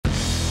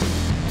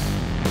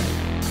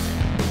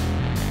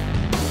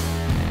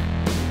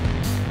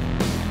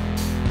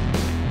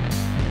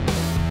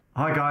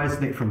Hi guys,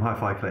 Nick from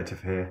HiFi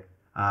Collective here.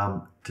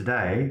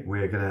 Today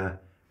we're going to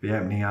be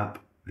opening up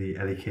the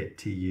Elekit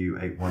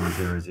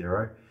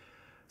TU-8100.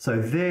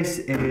 So this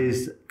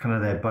is kind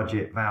of their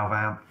budget valve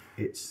amp.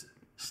 It's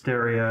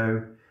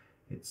stereo,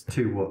 it's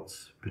 2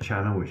 watts per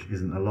channel, which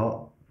isn't a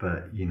lot,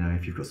 but you know,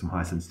 if you've got some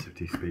high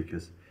sensitivity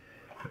speakers,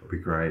 it would be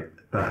great.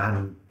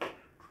 And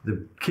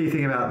the key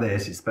thing about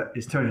this is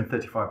it's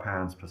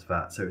 £235 plus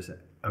VAT, so it's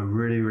a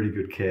really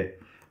good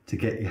kit to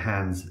get your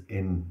hands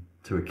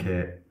into a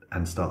kit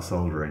and start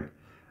soldering.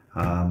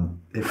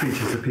 It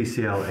features a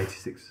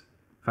PCL-86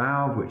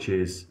 valve, which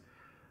is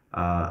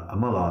a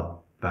Mullard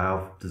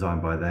valve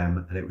designed by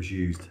them, and it was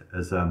used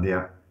as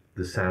the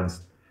sound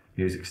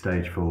music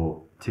stage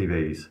for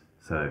TVs,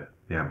 so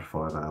the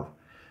amplifier valve.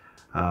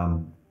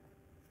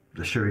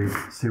 Let's show you,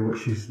 see what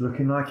she's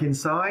looking like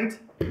inside.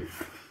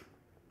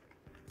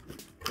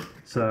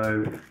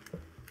 So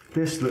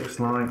this looks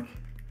like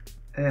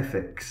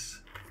Airfix,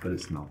 but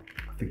it's not.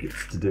 I think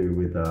it's to do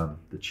with the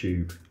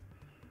tube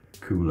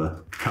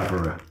cooler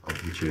cover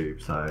of the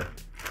tube, so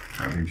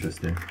that'll be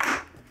interesting.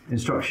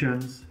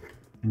 Instructions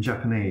in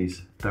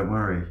Japanese. Don't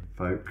worry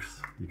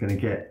folks, you're going to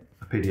get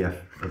a PDF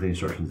of the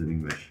instructions in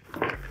English,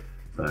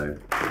 so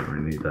don't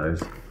really need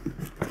those.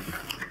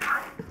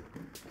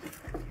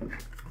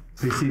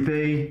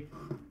 PCB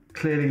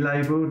clearly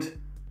labelled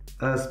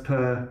as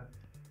per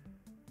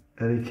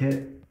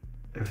Elekit.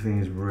 Everything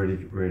is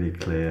really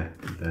clear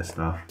with their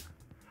stuff,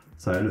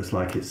 so it looks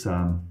like it's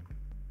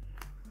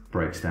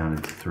breaks down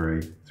into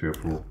three or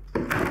four.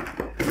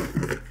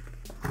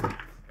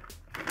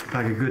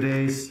 Bag of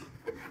goodies,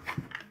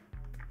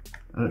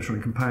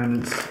 electronic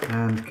components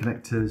and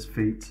connectors,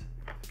 feet.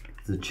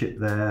 There's a chip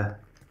there,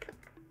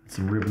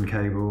 some ribbon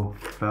cable,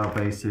 valve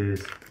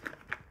bases,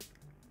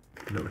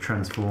 a little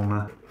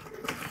transformer.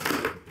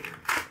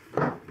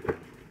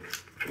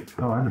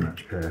 Oh, and a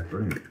match pair,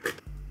 brilliant.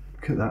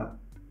 Look at that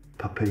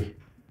puppy.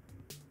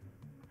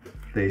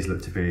 These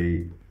look to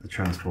be the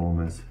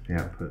transformers, the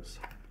outputs.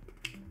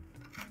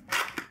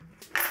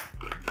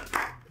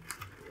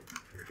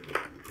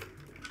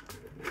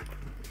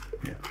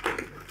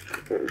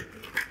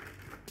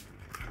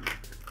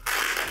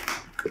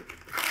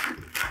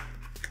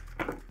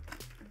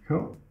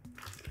 Cool.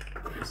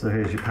 So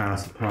here's your power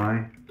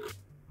supply.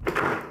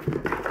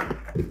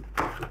 And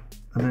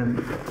then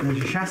there's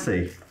your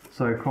chassis.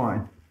 So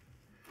quite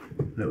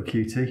a little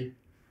cutie.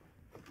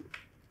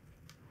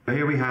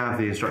 Here we have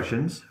the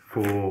instructions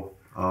for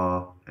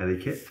our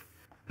Elekit.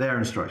 Their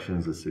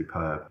instructions are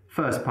superb.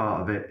 First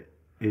part of it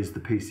is the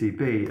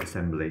PCB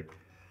assembly.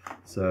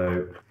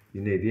 So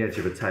you need the edge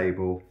of a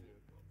table,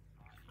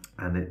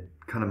 and it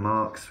kind of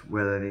marks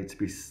where they need to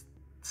be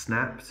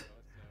snapped.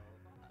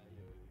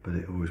 But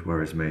it always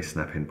worries me,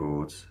 snapping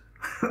boards.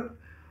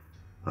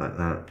 Like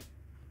that.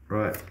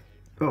 Right.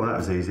 Oh, that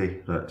was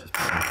easy. Look, just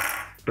put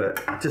that.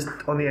 But just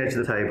on the edge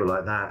of the table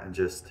like that, and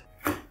just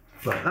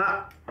like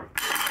that.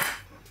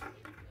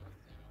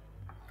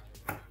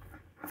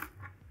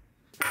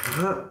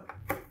 Like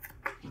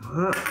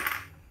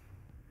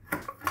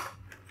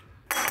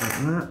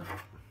that.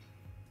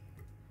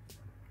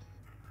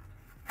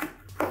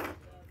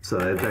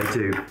 So they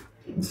do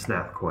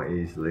snap quite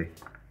easily.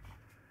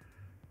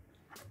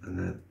 And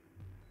then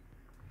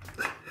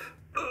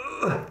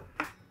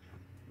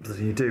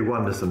you do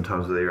wonder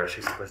sometimes whether you're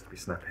actually supposed to be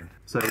snapping.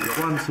 So you've got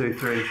 1, 2,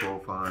 3, 4,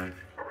 5,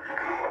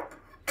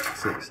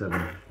 6,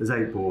 7. There's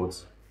 8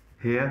 boards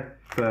here.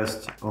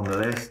 First on the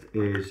list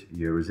is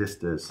your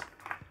resistors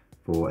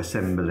for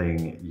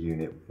assembling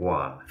unit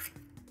 1.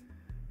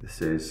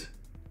 This is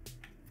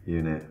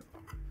unit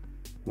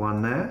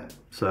 1 there.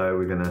 So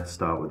we're going to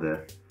start with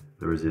the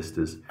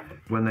resistors.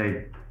 When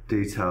they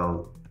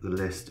detail the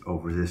list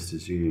of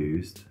resistors you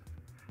used,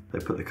 they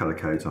put the colour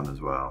codes on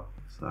as well,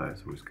 so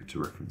it's always good to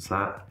reference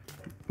that.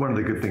 One of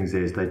the good things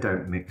is they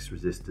don't mix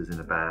resistors in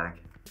a bag,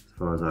 as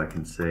far as I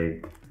can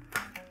see,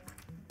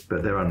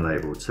 but they're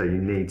unlabelled, so you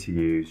need to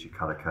use your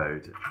colour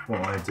code.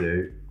 What I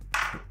do,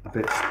 the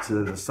bits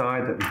to the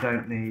side that we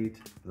don't need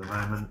at the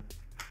moment.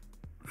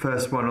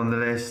 First one on the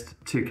list,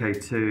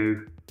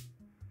 2K2,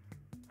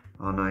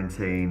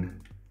 R19,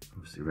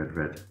 obviously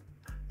red.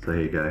 So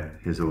here you go,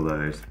 here's all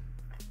those.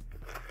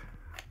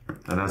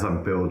 And as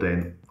I'm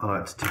building, I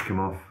like to tick them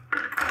off.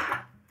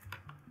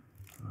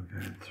 I'm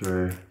going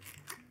through.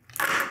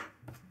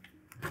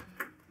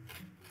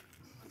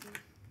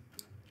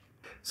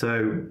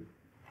 So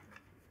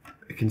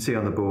you can see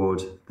on the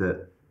board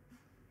that,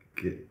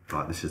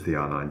 like this is the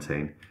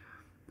R19,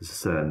 there's a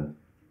certain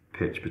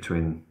pitch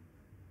between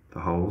the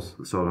holes,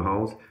 the solder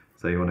holes.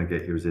 So you want to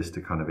get your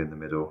resistor kind of in the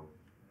middle.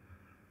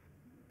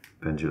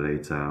 Bend your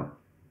leads out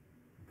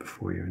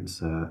before you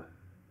insert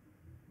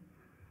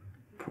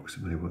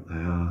approximately what they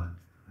are,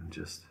 and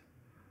just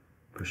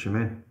push them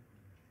in.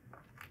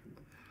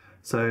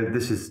 So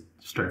this is a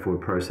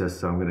straightforward process,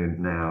 so I'm going to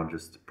now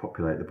just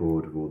populate the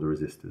board with all the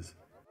resistors.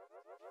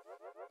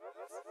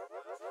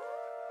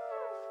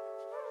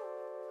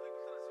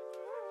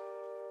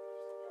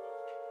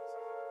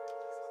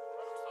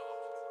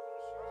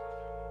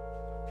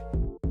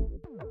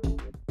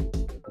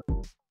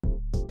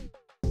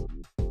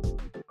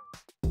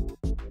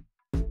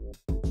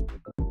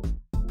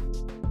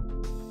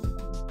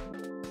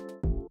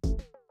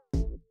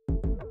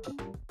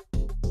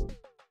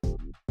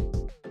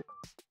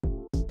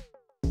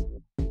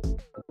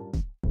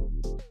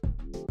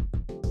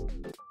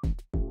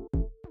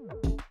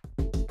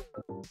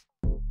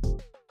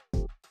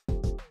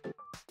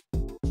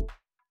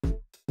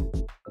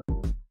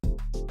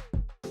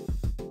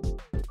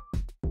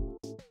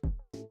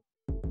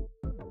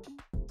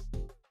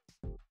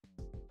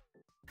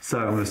 So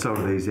I'm going to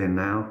solder these in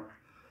now.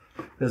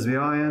 There's the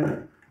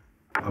iron.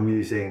 I'm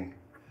using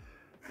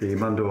the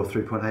Mundor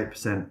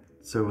 3.8%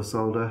 silver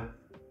solder,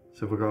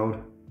 silver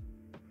gold.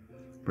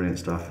 Brilliant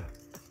stuff.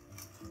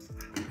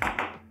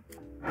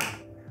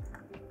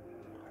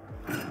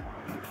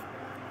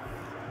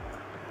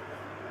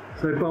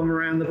 So bomb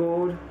around the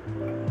board.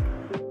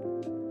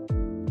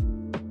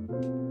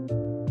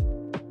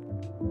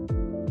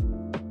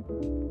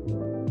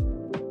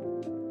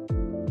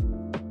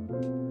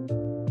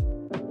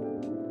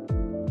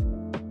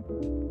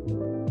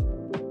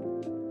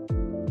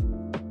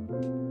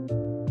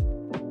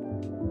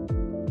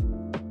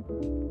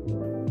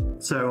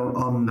 So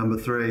on number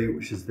 3,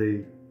 which is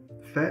the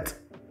FET,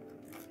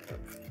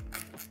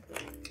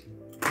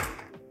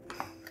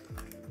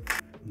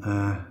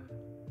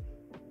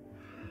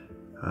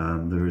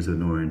 there is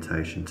an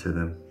orientation to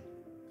them.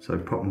 So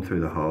pop them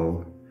through the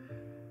hole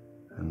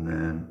and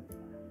then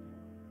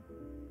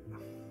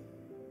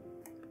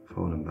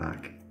fold them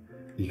back.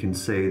 You can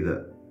see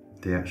that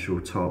the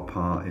actual top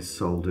part is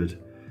soldered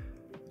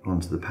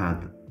onto the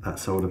pad, that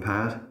solder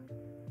pad.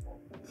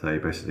 So you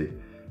basically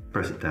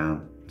press it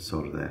down,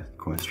 solder there,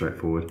 quite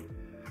straightforward.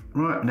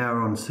 Right, now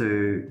we're on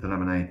to the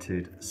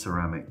laminated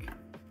ceramic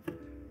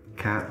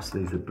caps.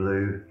 These are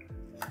blue,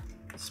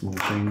 small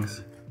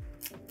things.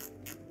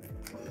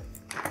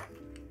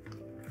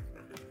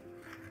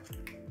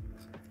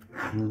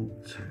 One,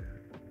 two,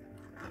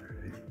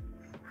 three.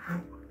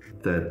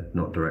 They're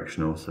not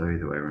directional, so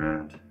either way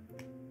around.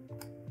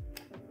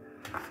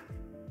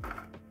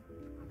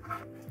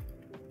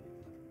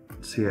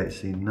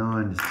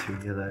 CHC9 is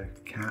 2 yellow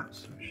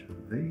caps, which are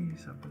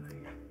these, I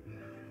believe.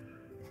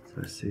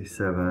 So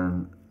C7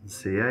 and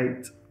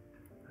C8.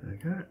 There we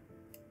go.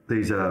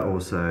 These are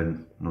also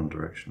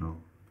non-directional.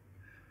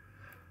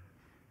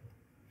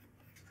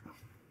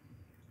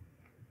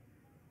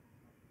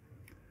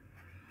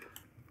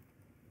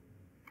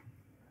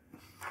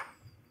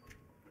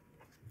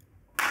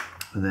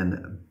 And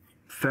then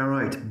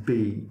ferrite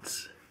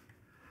beads.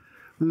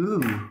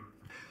 Ooh,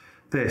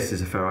 this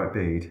is a ferrite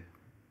bead.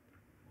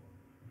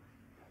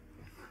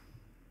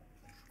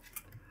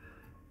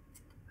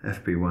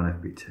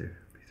 FB1, FB2,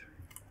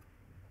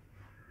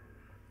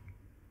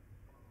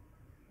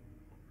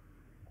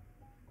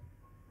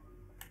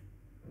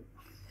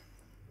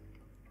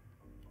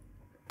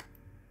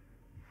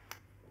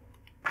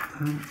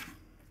 FB3.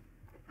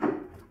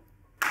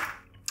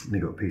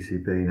 You've got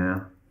PCB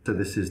now. So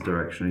this is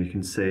directional. You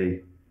can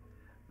see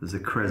there's a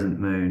crescent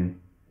moon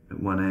at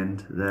one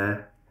end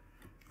there,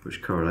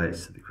 which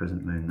correlates to the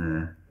crescent moon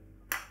there.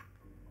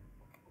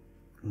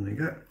 And there you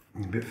go.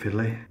 A bit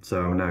fiddly.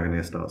 So I'm now going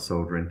to start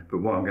soldering. But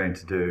what I'm going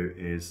to do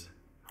is,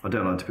 I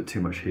don't like to put too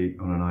much heat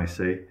on an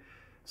IC,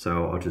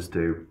 so I'll just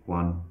do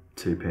 1,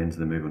 2 pins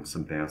and then move on to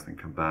something else and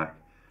then come back.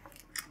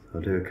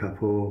 I'll do a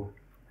couple,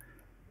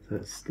 so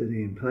it's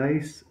steady in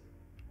place.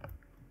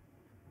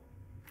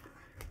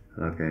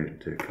 I'll go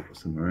do a couple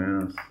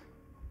somewhere else.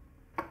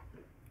 A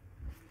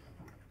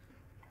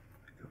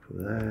couple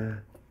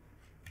there.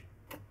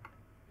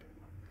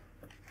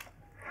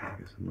 I'll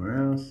go somewhere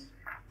else.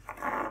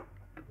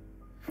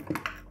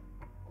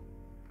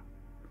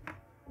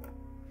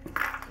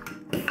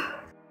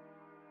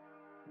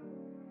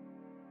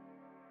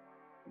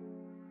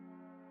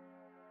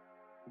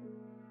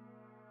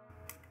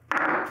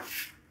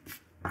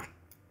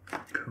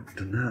 Cool,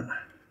 done that.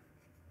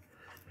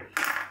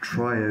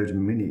 Triode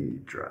mini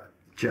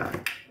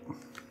jack.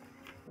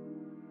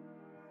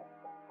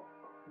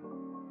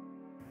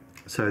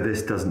 So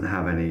this doesn't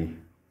have any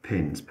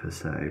pins per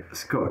se.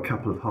 It's got a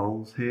couple of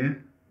holes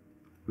here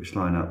which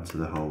line up to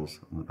the holes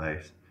on the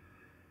base.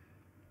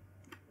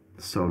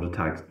 The solder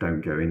tags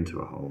don't go into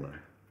a hole though,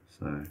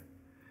 so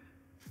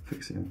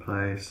fix it in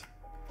place.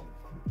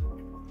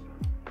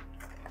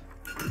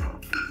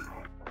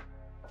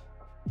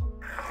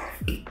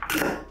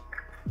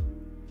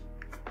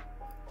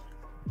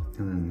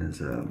 And then there's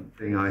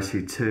being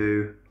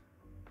IC2,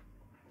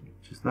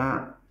 which is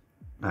that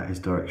is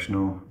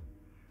directional,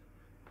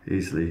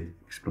 easily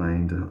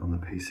explained on the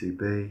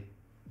PCB.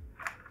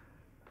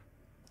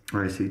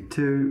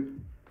 IC2,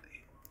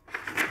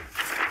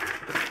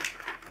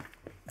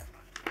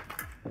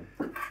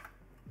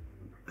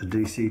 a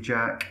DC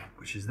jack,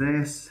 which is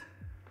this.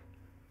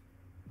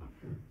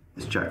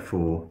 It's jack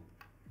 4.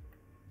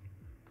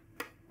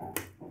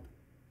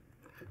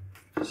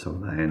 Just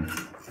solder that in,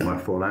 it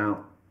might fall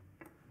out.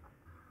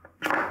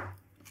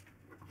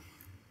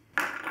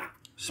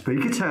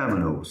 Speaker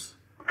terminals.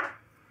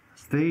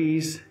 It's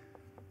these.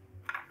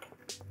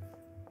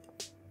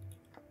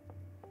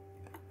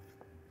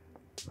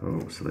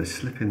 Oh, so they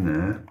slip in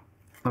there.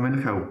 I mean,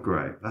 look how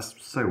great. That's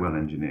so well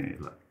engineered.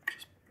 Look,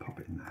 just pop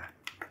it in there.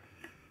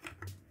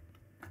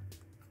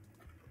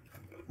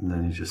 And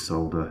then you just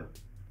solder.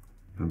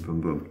 Boom,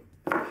 boom, boom.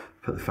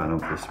 Put the fan on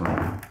for this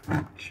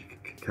one.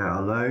 Kick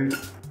out a load.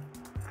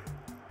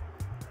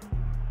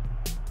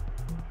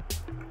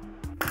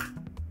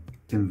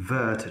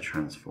 Inverter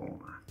transformer.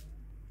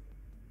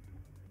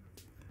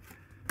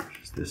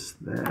 Just this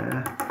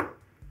there.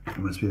 It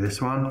must be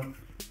this one.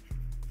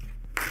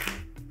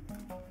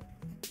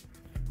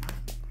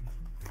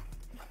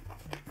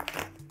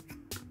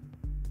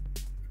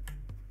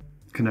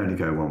 Can only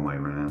go one way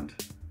round.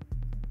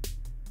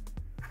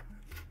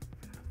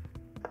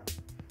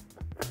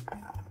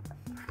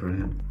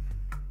 Brilliant.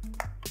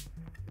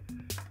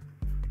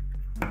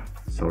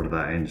 Solder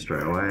that in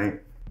straight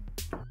away.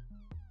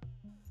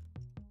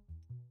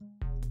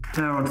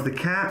 Now onto the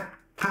cap.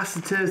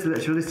 Capacitors,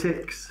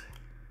 electrolytics.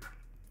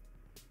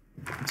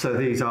 So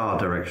these are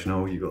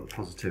directional. You've got the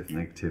positive,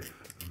 negative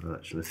of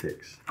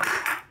electrolytics.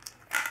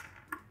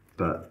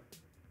 But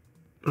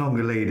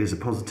longer lead is a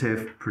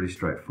positive, pretty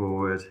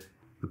straightforward.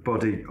 The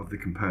body of the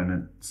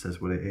component says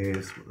what it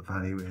is, what the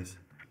value is.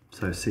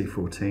 So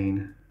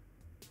C14,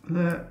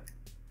 that,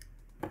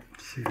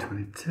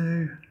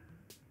 C22,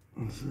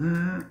 what's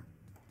that?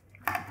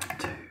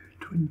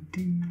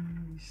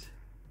 220s.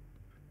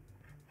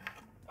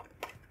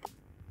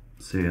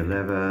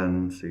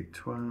 C11,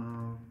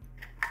 C12,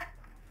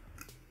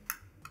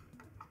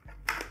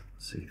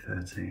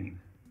 C13,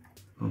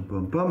 bum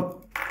bum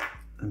bum,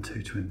 and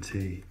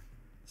 220,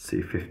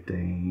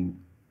 C15,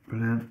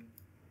 brilliant.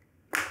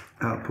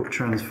 Output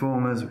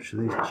transformers, which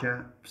are these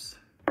chaps.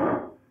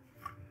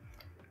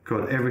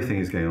 God, everything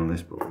is going on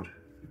this board.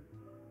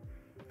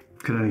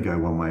 Can only go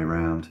one way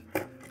around.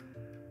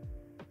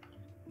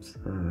 So,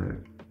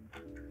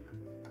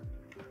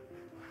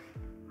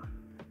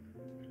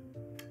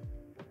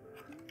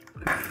 a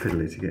bit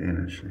fiddly to get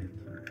in actually.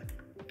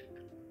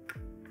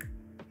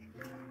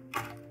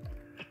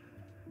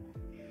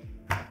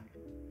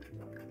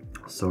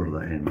 Solder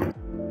that in.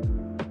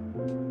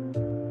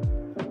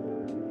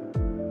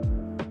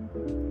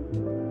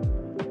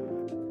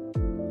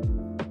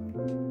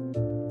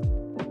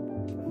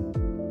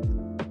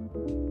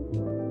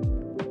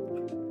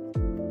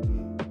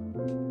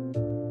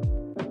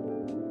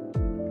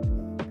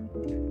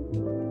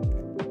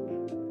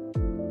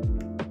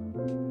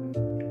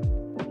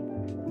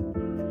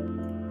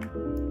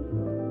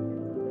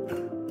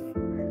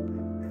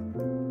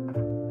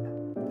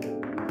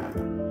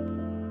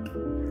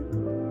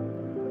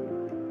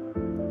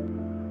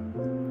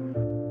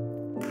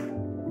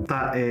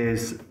 That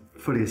is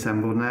fully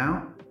assembled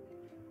now,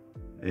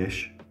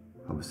 ish.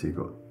 Obviously you've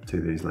got two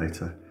of these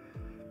later.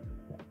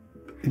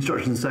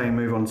 Instructions saying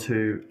move on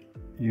to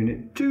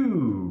unit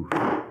 2.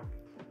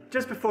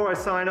 Just before I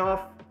sign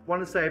off, I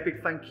want to say a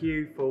big thank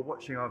you for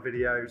watching our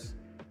videos.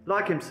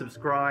 Like and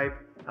subscribe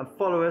and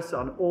follow us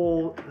on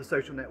all the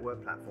social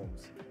network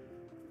platforms.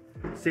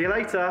 See you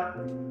later.